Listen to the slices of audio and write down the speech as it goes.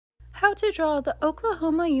how to draw the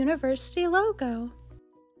Oklahoma University logo.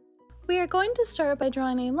 We are going to start by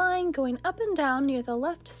drawing a line going up and down near the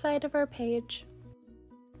left side of our page.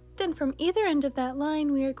 Then from either end of that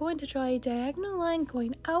line, we are going to draw a diagonal line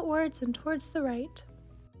going outwards and towards the right.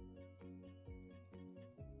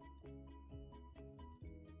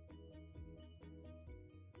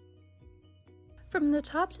 From the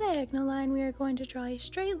top diagonal line, we are going to draw a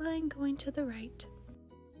straight line going to the right.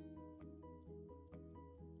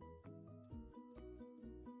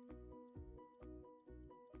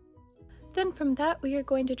 Then from that, we are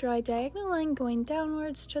going to draw a diagonal line going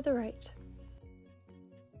downwards to the right.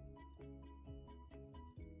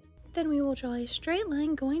 Then we will draw a straight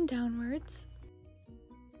line going downwards.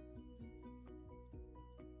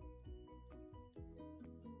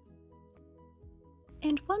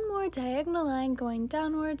 And one more diagonal line going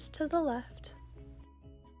downwards to the left.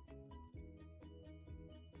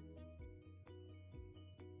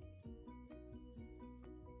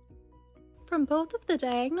 From both of the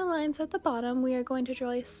diagonal lines at the bottom, we are going to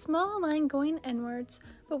draw a small line going inwards,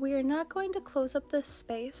 but we are not going to close up this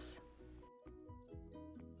space.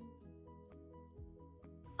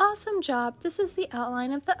 Awesome job! This is the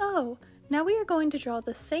outline of the O. Now we are going to draw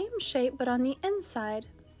the same shape but on the inside.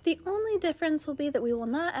 The only difference will be that we will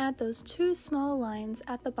not add those two small lines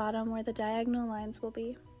at the bottom where the diagonal lines will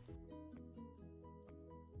be.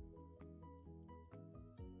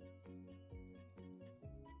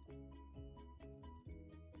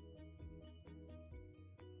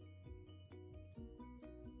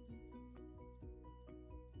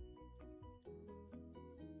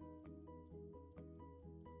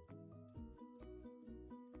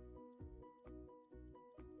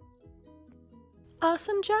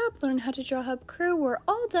 Awesome job! Learn How to Draw Hub crew, we're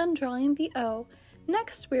all done drawing the O.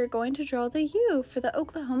 Next, we are going to draw the U for the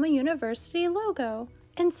Oklahoma University logo.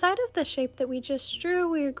 Inside of the shape that we just drew,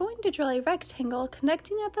 we are going to draw a rectangle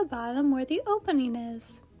connecting at the bottom where the opening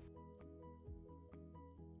is.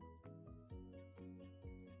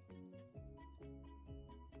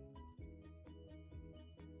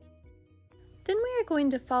 Then we are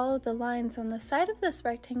going to follow the lines on the side of this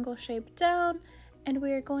rectangle shape down, and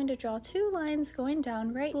we are going to draw two lines going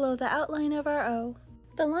down right below the outline of our O.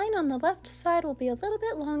 The line on the left side will be a little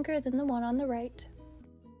bit longer than the one on the right.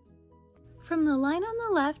 From the line on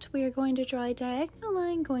the left, we are going to draw a diagonal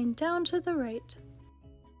line going down to the right.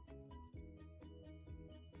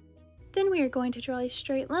 Then we are going to draw a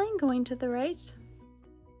straight line going to the right.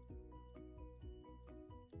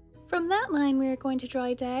 From that line, we are going to draw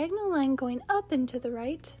a diagonal line going up and to the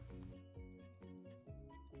right.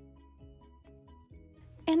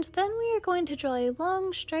 And then we are going to draw a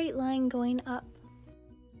long straight line going up.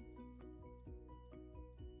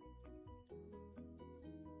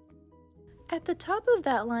 At the top of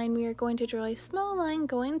that line, we are going to draw a small line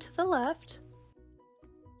going to the left.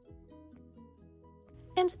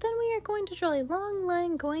 And then we are going to draw a long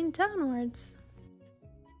line going downwards.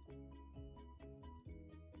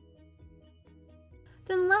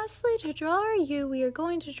 Then lastly, to draw our U, we are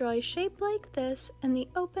going to draw a shape like this in the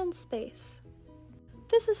open space.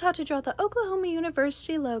 This is how to draw the Oklahoma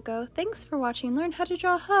University logo. Thanks for watching Learn How to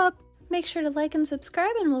Draw Hub. Make sure to like and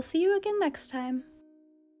subscribe, and we'll see you again next time.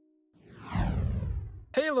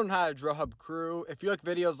 Hey Learn How to Draw Hub crew, if you like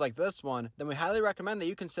videos like this one, then we highly recommend that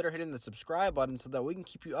you consider hitting the subscribe button so that we can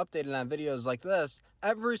keep you updated on videos like this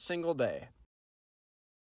every single day.